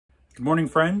Good morning,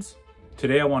 friends.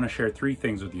 Today I want to share 3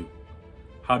 things with you.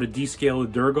 How to descale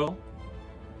with Durgol,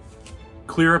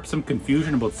 clear up some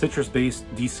confusion about citrus-based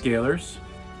descalers,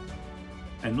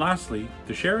 and lastly,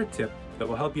 to share a tip that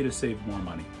will help you to save more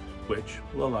money, which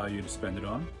will allow you to spend it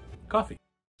on coffee.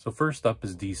 So first up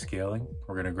is descaling.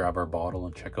 We're going to grab our bottle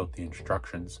and check out the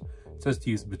instructions. It says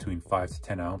to use between 5 to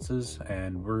 10 ounces,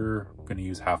 and we're going to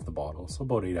use half the bottle, so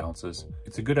about 8 ounces.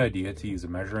 It's a good idea to use a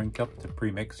measuring cup to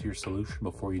pre-mix your solution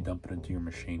before you dump it into your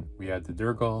machine. We add the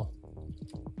Durgol,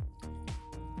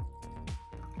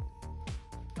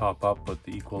 top up with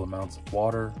the equal amounts of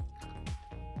water,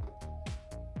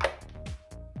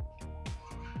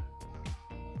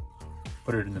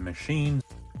 put it in the machine,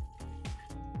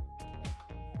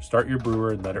 start your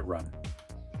brewer and let it run.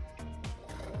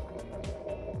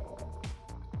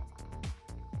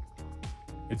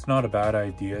 It's not a bad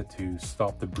idea to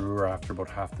stop the brewer after about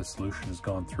half the solution has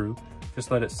gone through.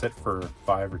 Just let it sit for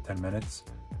 5 or 10 minutes.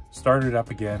 Start it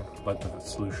up again, let the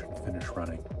solution finish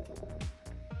running.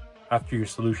 After your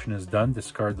solution is done,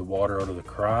 discard the water out of the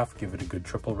carafe, give it a good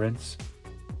triple rinse.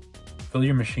 Fill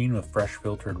your machine with fresh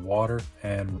filtered water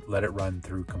and let it run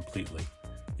through completely.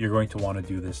 You're going to want to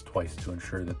do this twice to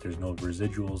ensure that there's no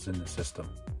residuals in the system.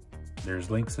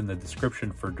 There's links in the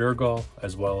description for Durgol,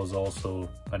 as well as also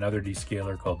another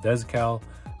descaler called Dezcal.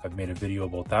 I've made a video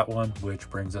about that one, which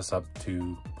brings us up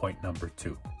to point number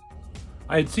 2.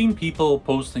 I had seen people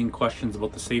posting questions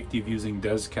about the safety of using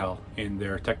Dezcal in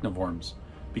their Technivorms,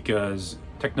 because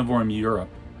Technivorm Europe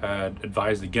had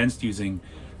advised against using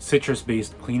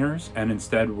citrus-based cleaners and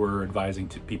instead were advising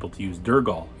people to use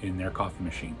Durgol in their coffee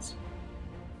machines.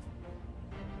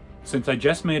 Since I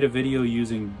just made a video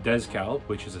using Dezcal,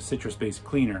 which is a citrus-based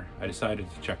cleaner, I decided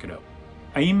to check it out.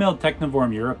 I emailed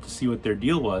Technivorm Europe to see what their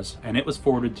deal was, and it was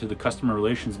forwarded to the customer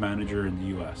relations manager in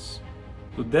the US.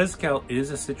 So Dezcal is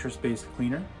a citrus-based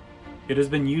cleaner. It has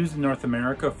been used in North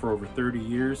America for over 30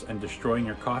 years, and destroying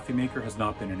your coffee maker has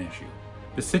not been an issue.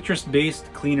 The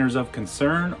citrus-based cleaners of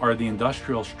concern are the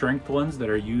industrial strength ones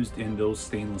that are used in those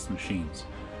stainless machines.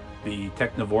 The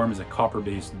Technivorm is a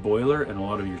copper-based boiler, and a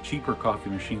lot of your cheaper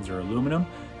coffee machines are aluminum,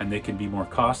 and they can be more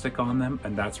caustic on them,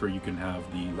 and that's where you can have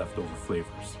the leftover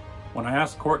flavors. When I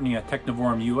asked Courtney at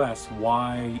Technivorm US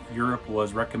why Europe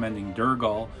was recommending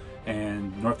Durgol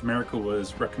and North America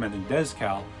was recommending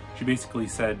Dezcal, she basically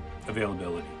said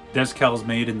availability. Dezcal is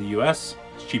made in the US,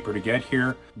 it's cheaper to get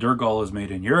here. Durgol is made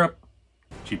in Europe,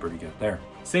 cheaper to get there.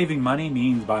 Saving money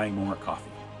means buying more coffee.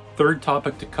 Third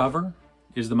topic to cover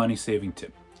is the money-saving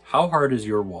tip. How hard is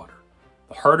your water?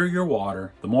 The harder your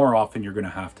water, the more often you're going to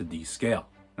have to descale.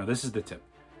 Now this is the tip,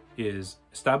 is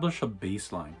establish a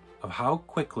baseline of how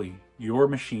quickly your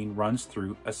machine runs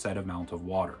through a set amount of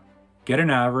water. Get an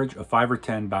average of 5 or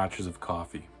 10 batches of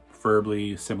coffee,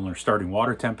 preferably similar starting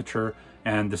water temperature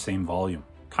and the same volume.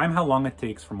 Time how long it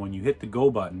takes from when you hit the go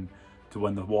button to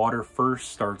when the water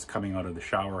first starts coming out of the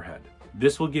shower head.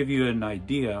 This will give you an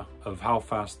idea of how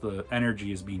fast the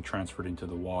energy is being transferred into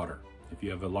the water. If you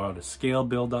have a lot of scale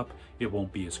buildup, it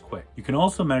won't be as quick. You can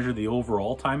also measure the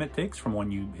overall time it takes from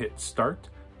when you hit start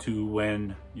to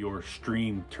when your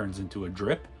stream turns into a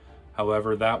drip.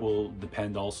 However, that will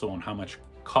depend also on how much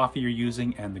coffee you're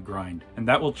using and the grind. And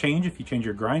that will change if you change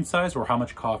your grind size or how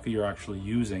much coffee you're actually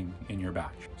using in your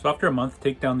batch. So after a month,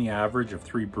 take down the average of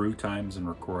 3 brew times and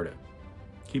record it.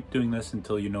 Keep doing this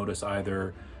until you notice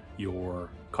either your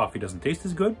coffee doesn't taste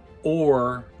as good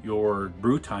or your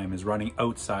brew time is running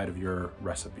outside of your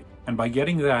recipe. And by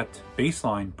getting that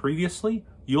baseline previously,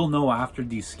 you'll know after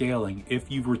descaling if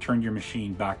you've returned your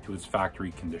machine back to its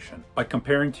factory condition. By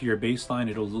comparing to your baseline,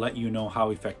 it'll let you know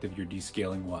how effective your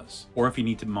descaling was, or if you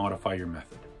need to modify your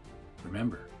method.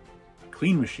 Remember, a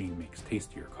clean machine makes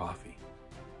tastier coffee.